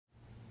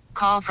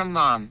Call from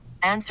mom.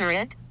 Answer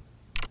it.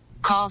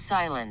 Call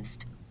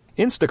silenced.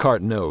 Instacart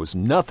knows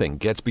nothing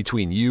gets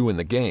between you and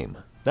the game.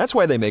 That's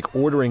why they make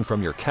ordering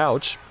from your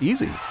couch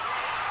easy.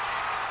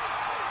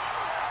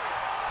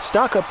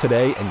 Stock up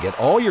today and get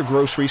all your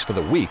groceries for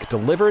the week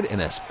delivered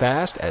in as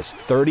fast as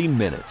 30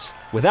 minutes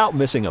without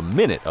missing a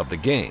minute of the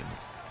game.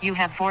 You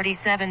have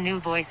 47 new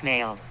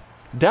voicemails.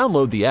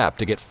 Download the app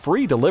to get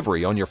free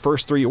delivery on your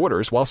first 3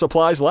 orders while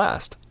supplies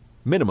last.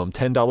 Minimum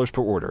 $10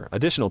 per order.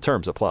 Additional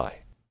terms apply.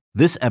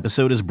 This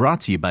episode is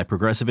brought to you by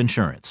Progressive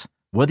Insurance.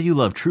 Whether you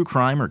love true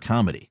crime or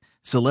comedy,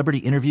 celebrity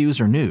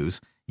interviews or news,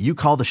 you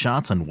call the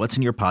shots on what's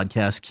in your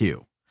podcast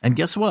queue. And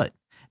guess what?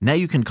 Now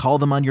you can call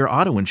them on your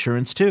auto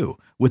insurance too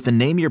with the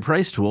Name Your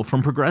Price tool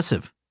from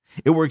Progressive.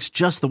 It works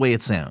just the way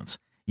it sounds.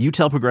 You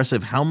tell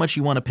Progressive how much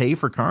you want to pay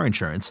for car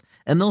insurance,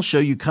 and they'll show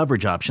you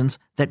coverage options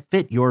that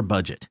fit your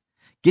budget.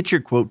 Get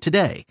your quote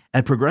today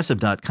at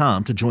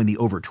Progressive.com to join the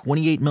over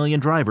 28 million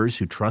drivers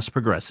who trust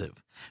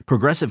Progressive.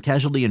 Progressive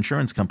Casualty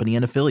Insurance Company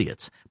and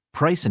Affiliates.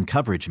 Price and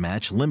coverage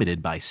match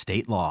limited by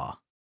state law.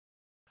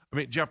 I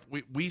mean, Jeff,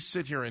 we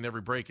sit here in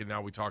every break, and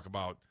now we talk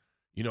about,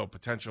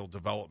 potential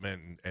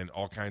development and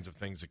all kinds of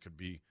things that could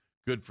be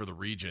good for the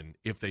region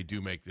if they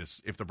do make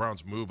this, if the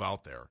Browns move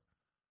out there.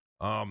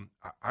 I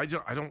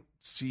don't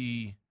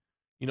see,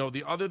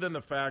 other than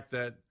the fact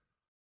that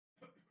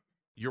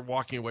you're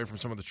walking away from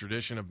some of the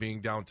tradition of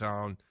being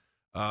downtown,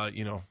 I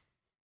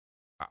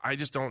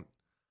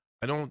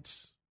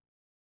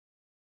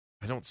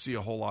don't see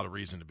a whole lot of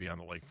reason to be on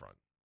the lakefront.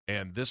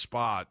 And this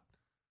spot,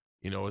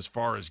 as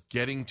far as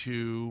getting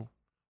to,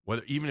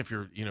 whether even if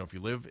you're, if you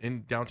live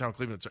in downtown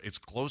Cleveland, it's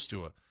close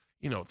to it.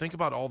 Think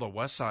about all the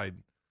West Side,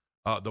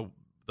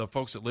 the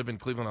folks that live in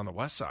Cleveland on the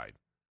West Side.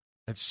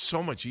 It's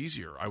so much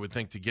easier, I would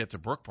think, to get to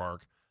Brook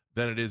Park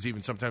than it is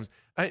even sometimes.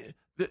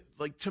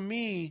 To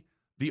me,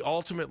 the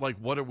ultimate,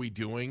 what are we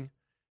doing,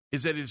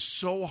 is that it's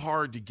so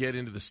hard to get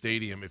into the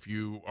stadium if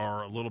you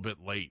are a little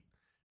bit late.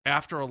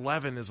 After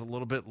 11 is a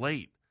little bit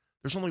late.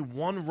 There's only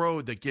one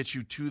road that gets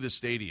you to the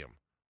stadium.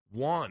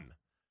 One.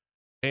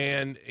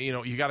 And,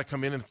 you got to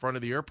come in front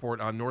of the airport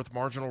on North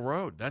Marginal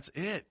Road. That's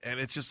it. And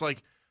it's just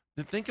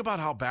think about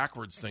how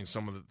backwards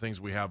some of the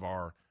things we have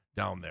are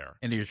down there.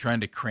 And you're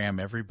trying to cram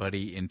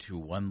everybody into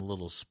one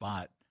little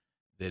spot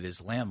that is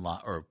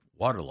landlocked or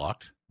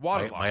waterlocked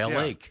by a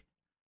lake.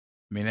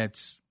 I mean,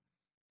 it's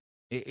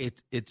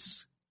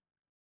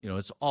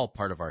all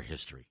part of our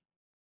history.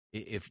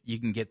 If you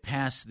can get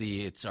past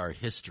it's our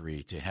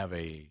history to have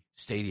a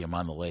stadium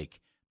on the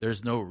lake,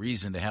 there's no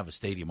reason to have a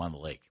stadium on the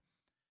lake.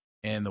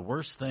 And the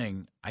worst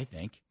thing, I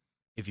think,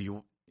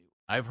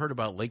 I've heard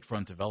about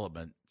lakefront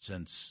development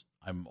since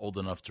I'm old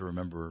enough to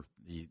remember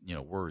the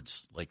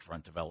words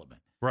lakefront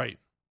development. Right.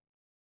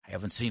 I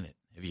haven't seen it.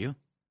 Have you?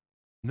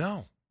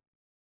 No.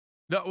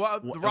 Well,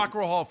 the Rock and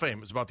Roll Hall of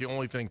Fame is about the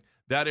only thing.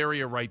 That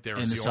area right there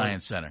in is the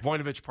Science Center.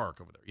 Voinovich Park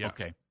over there. Yeah.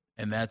 Okay.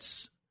 And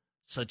that's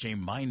such a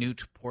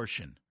minute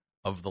portion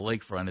of the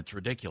lakefront. It's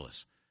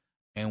ridiculous.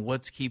 And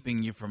what's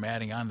keeping you from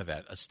adding on to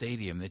that? A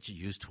stadium that you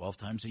use 12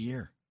 times a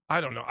year. I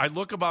don't know. I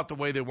look about the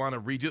way they want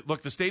to redo.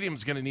 Look, the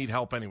stadium's going to need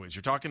help anyways.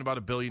 You're talking about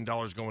 $1 billion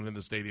going in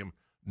the stadium,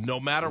 no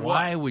matter what.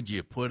 Why would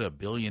you put $1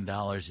 billion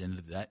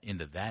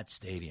into that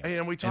stadium? Hey,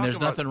 and there's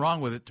nothing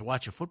wrong with it to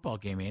watch a football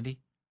game, Andy.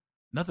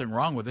 Nothing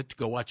wrong with it to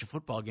go watch a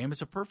football game.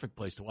 It's a perfect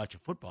place to watch a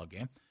football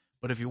game.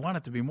 But if you want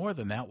it to be more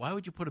than that, why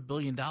would you put $1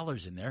 billion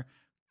in there?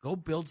 Go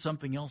build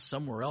something else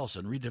somewhere else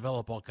and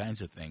redevelop all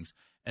kinds of things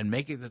and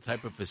make it the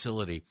type of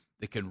facility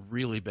that can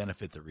really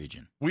benefit the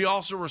region. We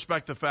also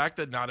respect the fact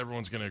that not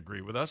everyone's going to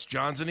agree with us.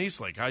 John's in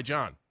Eastlake. Hi,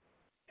 John.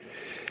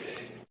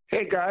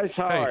 Hey, guys.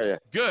 How are you?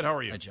 Good. How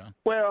are you? Hi, John.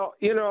 Well,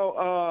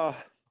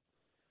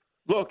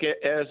 look,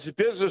 as a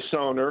business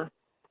owner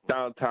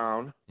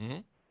downtown,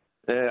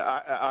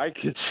 I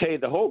could say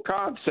the whole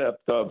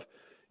concept of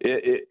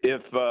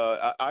if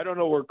I don't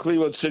know where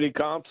Cleveland City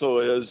Council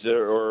is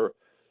or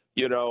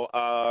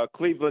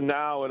Cleveland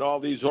Now and all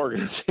these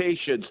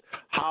organizations,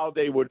 how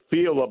they would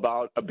feel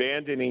about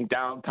abandoning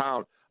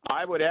downtown.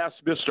 I would ask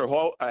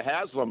Mr.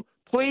 Haslam,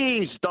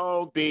 please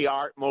don't be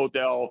Art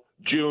Modell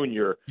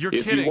Jr. You're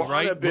kidding,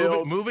 right?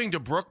 Moving to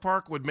Brook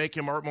Park would make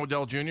him Art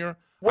Modell Jr.?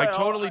 Well, I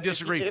totally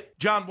disagree.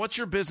 John, what's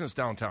your business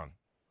downtown?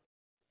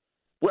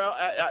 Well,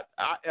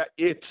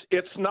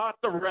 it's not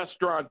the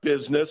restaurant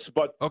business,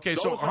 but okay.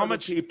 So how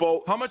much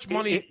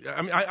money?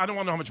 I mean, I don't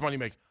want to know how much money you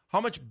make. How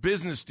much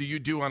business do you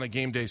do on a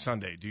game day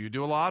Sunday? Do you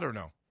do a lot or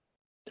no?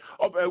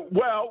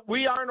 Well,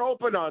 we aren't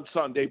open on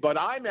Sunday, but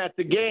I'm at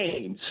the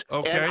games.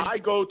 Okay. And I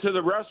go to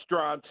the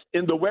restaurants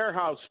in the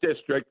warehouse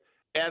district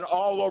and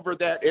all over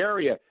that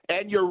area.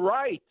 And you're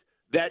right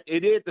that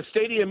the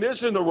stadium is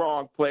in the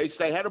wrong place.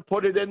 They had to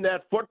put it in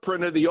that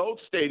footprint of the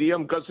old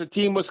stadium because the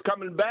team was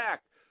coming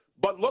back.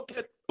 But look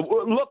at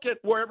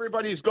where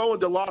everybody's going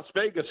to Las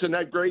Vegas in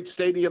that great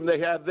stadium they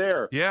have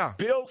there. Yeah.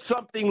 Build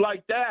something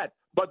like that,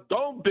 but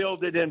don't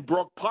build it in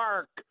Brook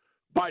Park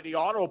by the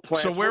auto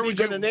plant. So where would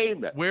you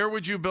name it? Where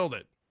would you build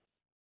it?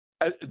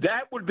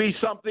 That would be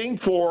something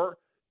for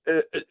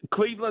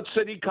Cleveland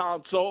City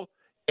Council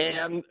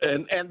and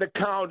the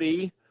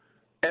county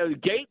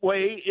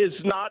Gateway is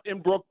not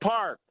in Brook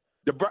Park.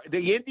 The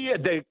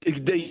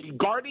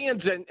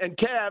Guardians and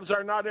Cavs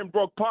are not in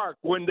Brook Park.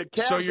 When the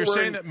Cavs so you're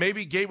saying that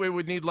maybe Gateway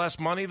would need less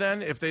money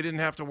then if they didn't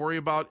have to worry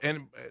about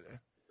and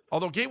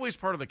although Gateway's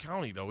part of the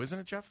county though, isn't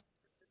it, Jeff?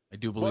 I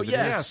do believe it is.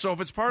 Yeah. So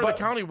if it's part of the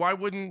county, why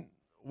wouldn't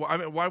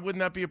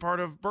that be a part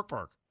of Brook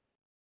Park?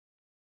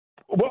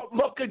 Well,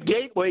 look at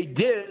Gateway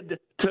did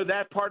to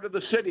that part of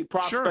the city.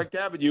 Prospect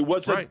Avenue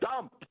was a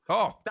dump.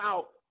 Oh,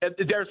 now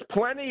there's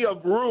plenty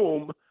of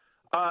room.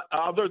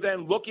 Other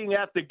than looking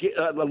at the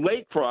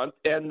lakefront,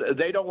 and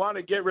they don't want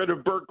to get rid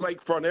of Burke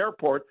Lakefront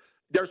Airport,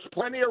 there's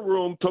plenty of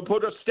room to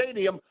put a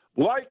stadium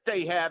like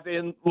they have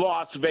in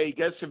Las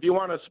Vegas if you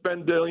want to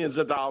spend billions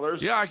of dollars.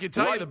 Yeah, I can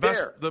tell you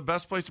the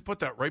best place to put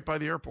that, right by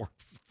the airport.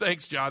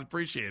 Thanks, John.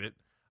 Appreciate it.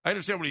 I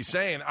understand what he's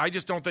saying. I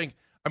just don't think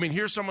 – I mean,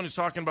 here's someone who's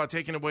talking about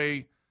taking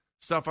away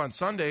stuff on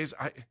Sundays.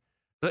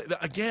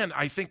 Again,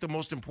 I think the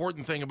most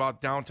important thing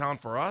about downtown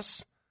for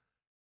us –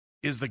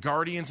 is the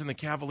Guardians and the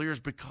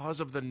Cavaliers because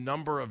of the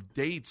number of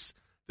dates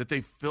that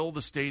they fill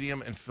the stadium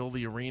and fill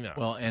the arena.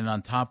 Well, and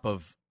on top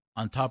of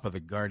the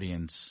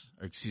Guardians,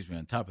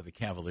 on top of the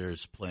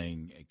Cavaliers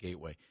playing at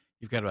Gateway,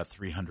 you've got about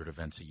 300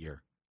 events a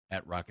year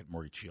at Rocket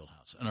Mortgage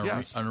Fieldhouse.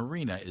 An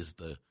arena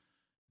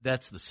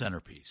that's the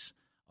centerpiece.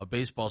 A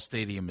baseball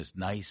stadium is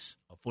nice.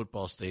 A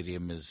football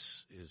stadium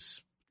is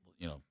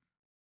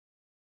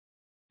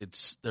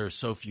there are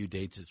so few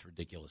dates, it's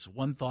ridiculous.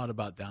 One thought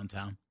about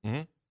downtown.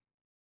 Mm-hmm.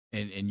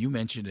 And you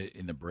mentioned it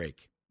in the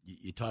break.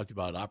 You talked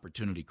about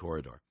Opportunity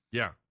Corridor.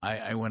 Yeah.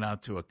 I went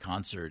out to a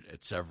concert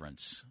at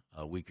Severance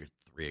a week or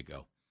 3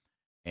 ago,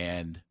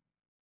 and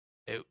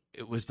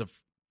it was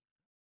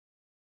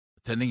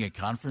attending a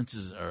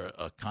conference or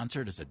a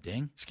concert is a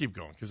ding. Just keep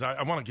going because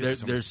I want to get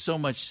to there's so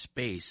much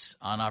space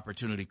on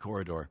Opportunity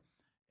Corridor.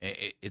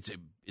 It's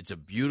a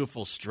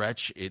beautiful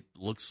stretch. It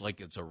looks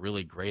like it's a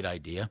really great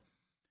idea.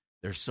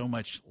 There's so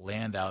much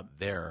land out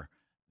there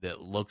that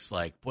looks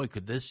like, boy,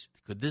 could this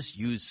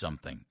use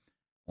something?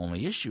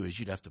 Only issue is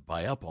you'd have to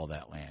buy up all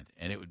that land,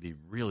 and it would be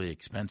really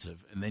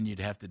expensive, and then you'd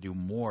have to do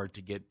more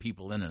to get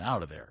people in and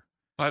out of there.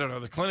 I don't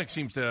know. The clinic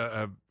seems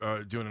to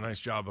doing a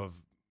nice job of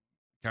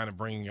kind of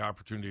bringing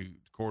Opportunity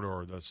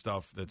Corridor, the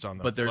stuff that's on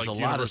the But there's a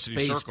lot of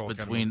space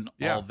between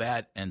all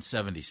that and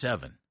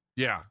 77.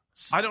 Yeah.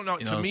 I don't know.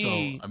 To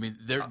me, so, I mean,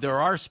 there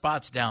are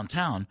spots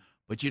downtown,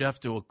 but you'd have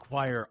to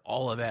acquire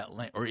all of that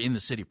land, or in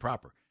the city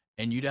proper.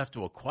 And you'd have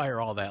to acquire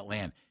all that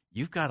land.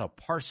 You've got a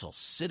parcel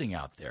sitting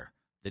out there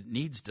that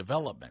needs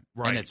development,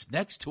 and it's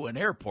next to an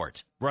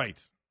airport.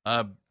 Right.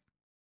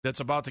 That's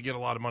about to get a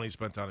lot of money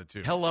spent on it,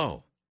 too.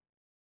 Hello.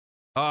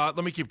 Let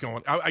me keep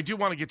going. I do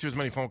want to get to as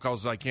many phone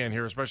calls as I can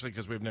here, especially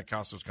because we have Nick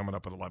Costos coming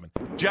up at 11.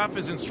 Jeff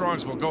is in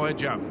Strongsville. Go ahead,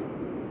 Jeff.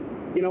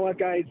 You know what,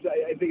 guys?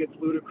 I think it's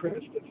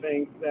ludicrous to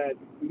think that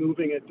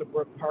moving it to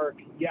Brook Park,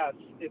 yes,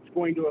 it's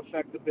going to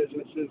affect the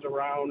businesses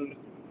around,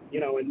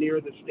 and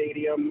near the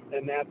stadium,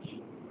 and that's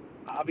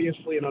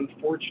obviously an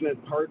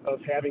unfortunate part of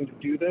having to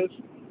do this,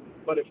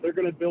 but if they're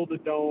going to build a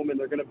dome and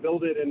they're going to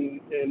build it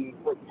in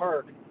Brook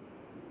Park,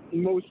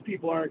 most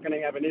people aren't going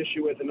to have an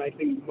issue with it, and I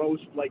think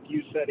most, like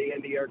you said,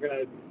 Andy, are going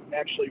to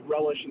actually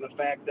relish in the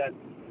fact that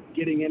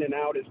getting in and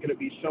out is going to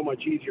be so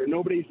much easier.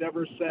 Nobody's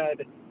ever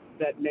said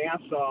that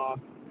Nassau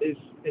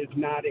is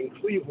not in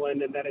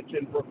Cleveland and that it's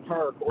in Brook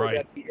Park, or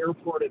that the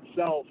airport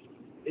itself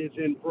is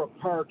in Brook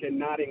Park and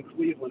not in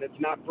Cleveland. It's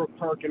not Brook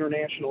Park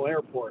International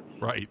Airport.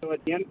 Right. So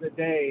at the end of the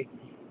day,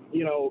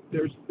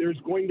 there's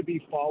going to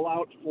be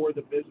fallout for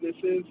the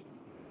businesses,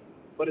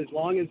 but as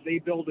long as they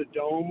build a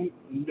dome,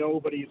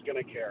 nobody's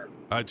going to care.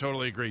 I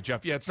totally agree,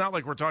 Jeff. Yeah, it's not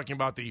like we're talking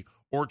about the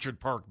Orchard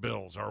Park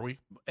Bills, are we?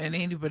 And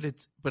Andy, but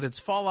it's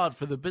fallout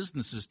for the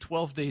businesses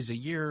 12 days a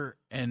year,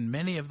 and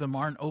many of them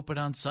aren't open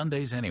on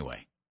Sundays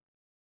anyway.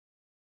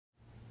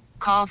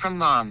 Call from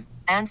mom.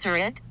 Answer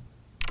it.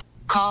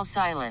 Call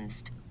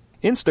silenced.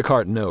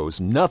 Instacart knows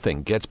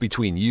nothing gets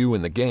between you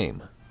and the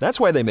game. That's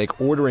why they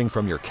make ordering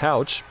from your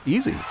couch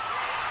easy.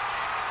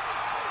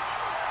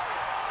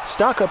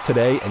 Stock up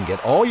today and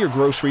get all your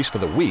groceries for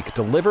the week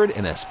delivered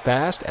in as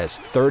fast as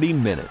 30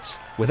 minutes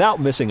without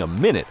missing a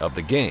minute of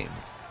the game.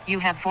 You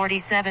have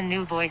 47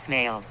 new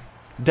voicemails.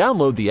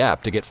 Download the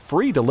app to get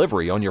free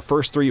delivery on your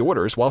first 3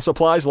 orders while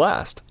supplies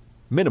last.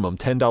 Minimum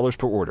 $10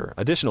 per order.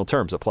 Additional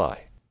terms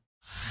apply.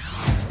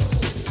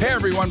 Hey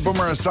everyone,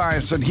 Boomer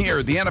Esiason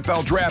here. The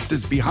NFL Draft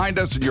is behind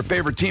us and your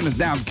favorite team is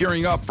now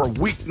gearing up for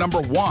week number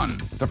 1.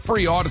 The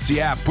free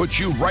Odyssey app puts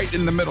you right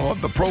in the middle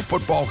of the pro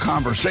football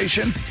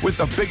conversation with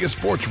the biggest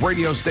sports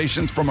radio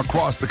stations from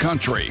across the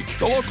country.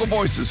 The local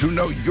voices who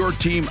know your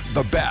team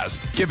the best,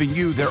 giving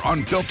you their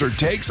unfiltered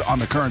takes on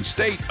the current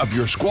state of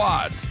your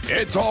squad.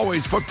 It's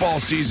always football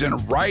season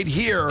right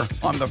here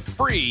on the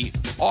free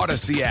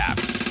Odyssey app.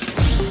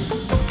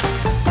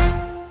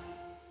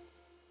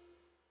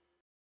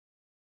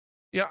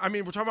 Yeah, I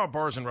mean, we're talking about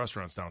bars and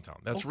restaurants downtown.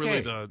 That's really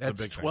the big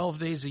thing. That's 12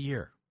 days a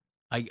year.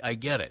 I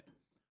get it.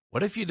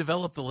 What if you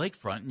develop the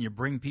lakefront and you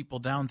bring people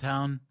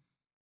downtown,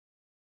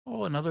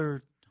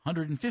 another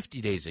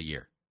 150 days a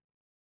year?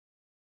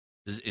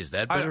 Is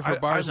that better for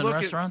bars and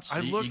restaurants?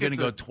 You're going to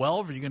go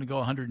 12 or you're going to go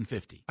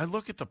 150? I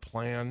look at the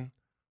plan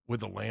with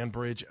the land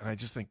bridge, and I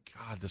just think,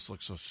 God, this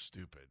looks so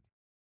stupid.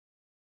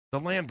 The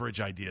land bridge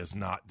idea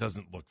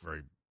doesn't look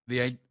very.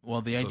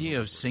 The idea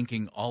of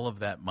sinking all of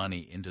that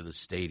money into the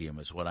stadium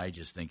is what I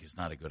just think is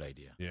not a good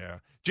idea. Yeah.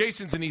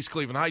 Jason's in East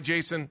Cleveland. Hi,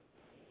 Jason.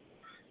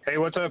 Hey,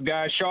 what's up,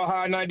 guys?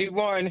 Shahai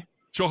 91.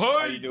 Shahai.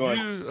 How you doing?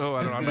 I don't know.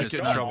 I might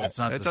get in trouble.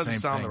 That doesn't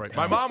sound right.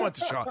 My mom went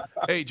to Shaw.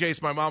 Hey,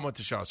 Jason, my mom went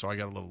to Shaw, so I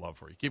got a little love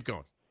for you. Keep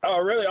going. Oh,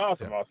 really?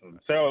 Awesome.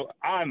 So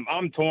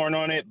I'm torn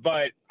on it,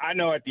 but I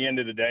know at the end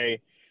of the day,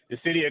 the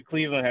city of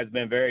Cleveland has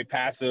been very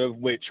passive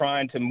with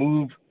trying to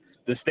move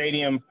the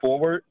stadium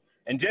forward.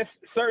 And just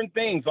certain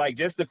things, like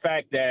just the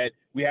fact that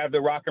we have the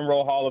Rock and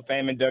Roll Hall of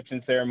Fame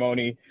induction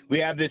ceremony. We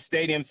have this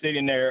stadium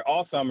sitting there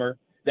all summer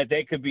that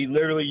they could be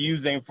literally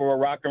using for a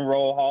Rock and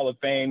Roll Hall of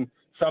Fame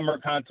summer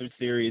concert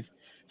series.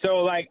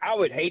 So, like, I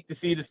would hate to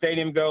see the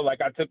stadium go.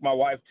 Like, I took my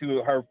wife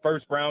to her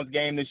first Browns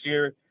game this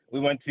year. We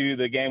went to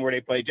the game where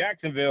they played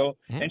Jacksonville,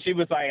 and she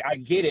was like, I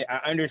get it.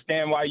 I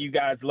understand why you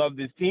guys love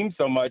this team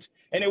so much.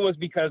 And it was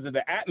because of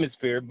the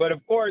atmosphere. But,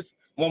 of course,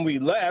 when we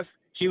left,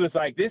 she was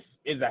like, this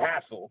is a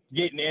hassle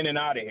getting in and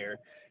out of here.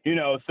 You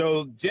know,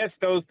 so just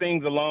those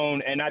things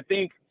alone. And I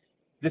think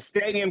the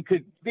stadium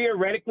could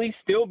theoretically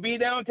still be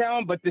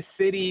downtown, but the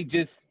city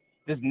just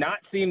does not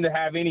seem to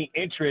have any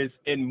interest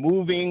in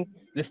moving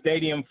the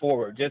stadium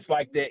forward, just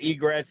like the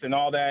egress and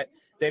all that.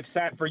 They've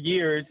sat for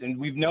years, and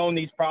we've known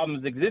these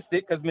problems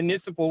existed because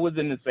Municipal was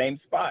in the same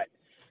spot.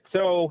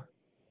 So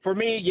for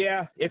me,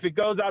 yeah, if it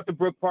goes out to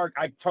Brook Park,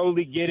 I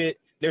totally get it.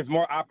 There's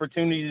more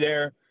opportunity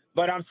there.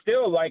 But I'm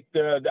still like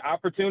the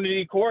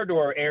opportunity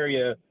corridor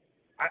area.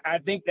 I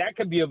think that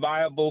could be a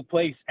viable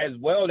place as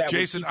well. That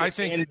Jason, I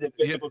think the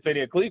physical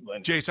city of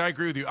Cleveland. Jason, I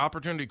agree with you.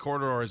 Opportunity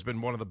corridor has been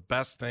one of the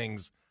best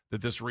things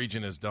that this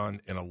region has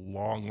done in a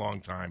long, long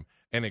time,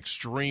 and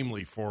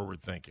extremely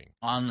forward thinking.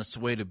 On its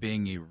way to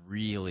being a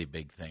really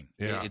big thing.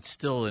 Yeah. It's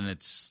still in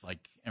its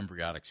like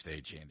embryonic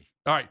stage, Andy.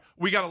 All right,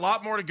 we got a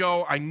lot more to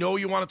go. I know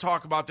you want to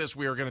talk about this.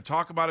 We are going to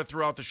talk about it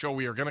throughout the show.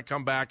 We are going to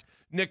come back.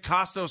 Nick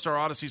Costos, our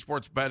Odyssey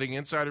Sports Betting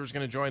Insider, is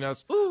going to join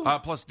us.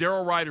 Plus,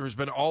 Daryl Ryder, who's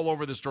been all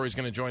over the story, is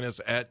going to join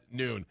us at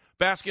noon.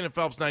 Baskin and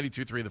Phelps,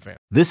 92.3 The Fan.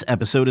 This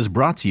episode is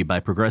brought to you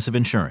by Progressive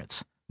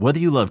Insurance. Whether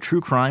you love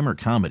true crime or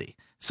comedy,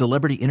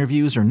 celebrity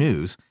interviews or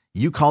news,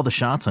 you call the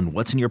shots on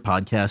what's in your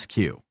podcast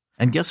queue.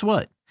 And guess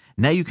what?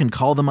 Now you can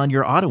call them on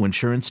your auto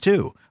insurance,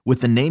 too, with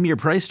the Name Your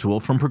Price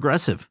tool from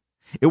Progressive.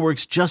 It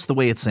works just the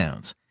way it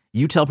sounds.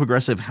 You tell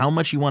Progressive how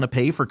much you want to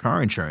pay for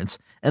car insurance,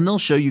 and they'll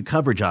show you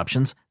coverage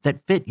options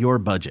that fit your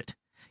budget.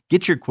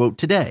 Get your quote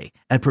today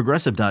at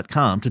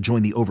Progressive.com to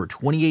join the over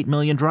 28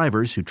 million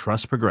drivers who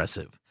trust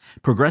Progressive.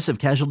 Progressive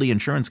Casualty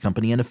Insurance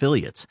Company and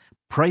Affiliates.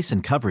 Price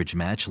and coverage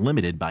match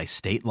limited by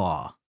state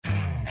law.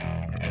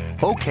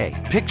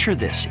 Okay, picture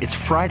this. It's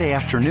Friday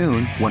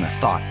afternoon when a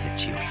thought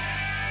hits you.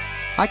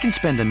 I can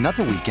spend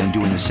another weekend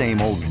doing the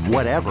same old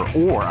whatever,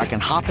 or I can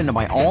hop into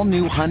my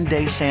all-new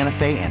Hyundai Santa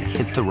Fe and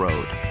hit the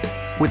road.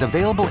 With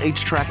available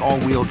H-Track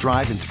all-wheel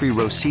drive and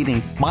 3-row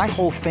seating, my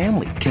whole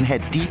family can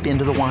head deep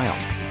into the wild.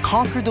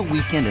 Conquer the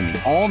weekend in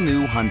the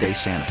all-new Hyundai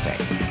Santa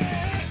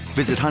Fe.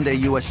 Visit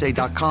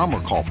HyundaiUSA.com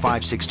or call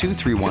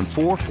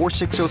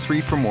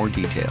 562-314-4603 for more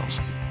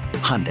details.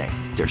 Hyundai,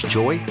 there's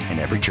joy in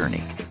every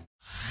journey.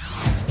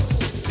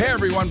 Hey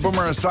everyone,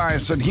 Boomer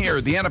Esiason here.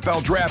 The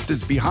NFL Draft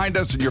is behind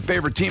us and your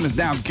favorite team is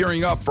now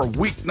gearing up for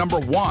week number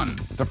 1.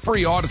 The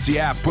free Odyssey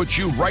app puts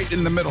you right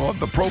in the middle of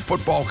the pro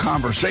football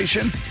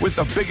conversation with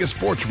the biggest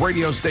sports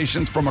radio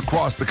stations from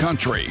across the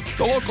country.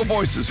 The local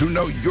voices who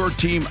know your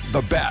team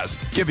the best,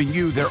 giving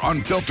you their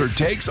unfiltered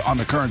takes on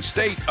the current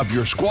state of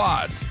your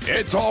squad.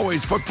 It's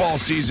always football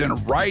season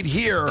right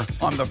here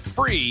on the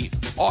free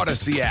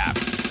Odyssey app.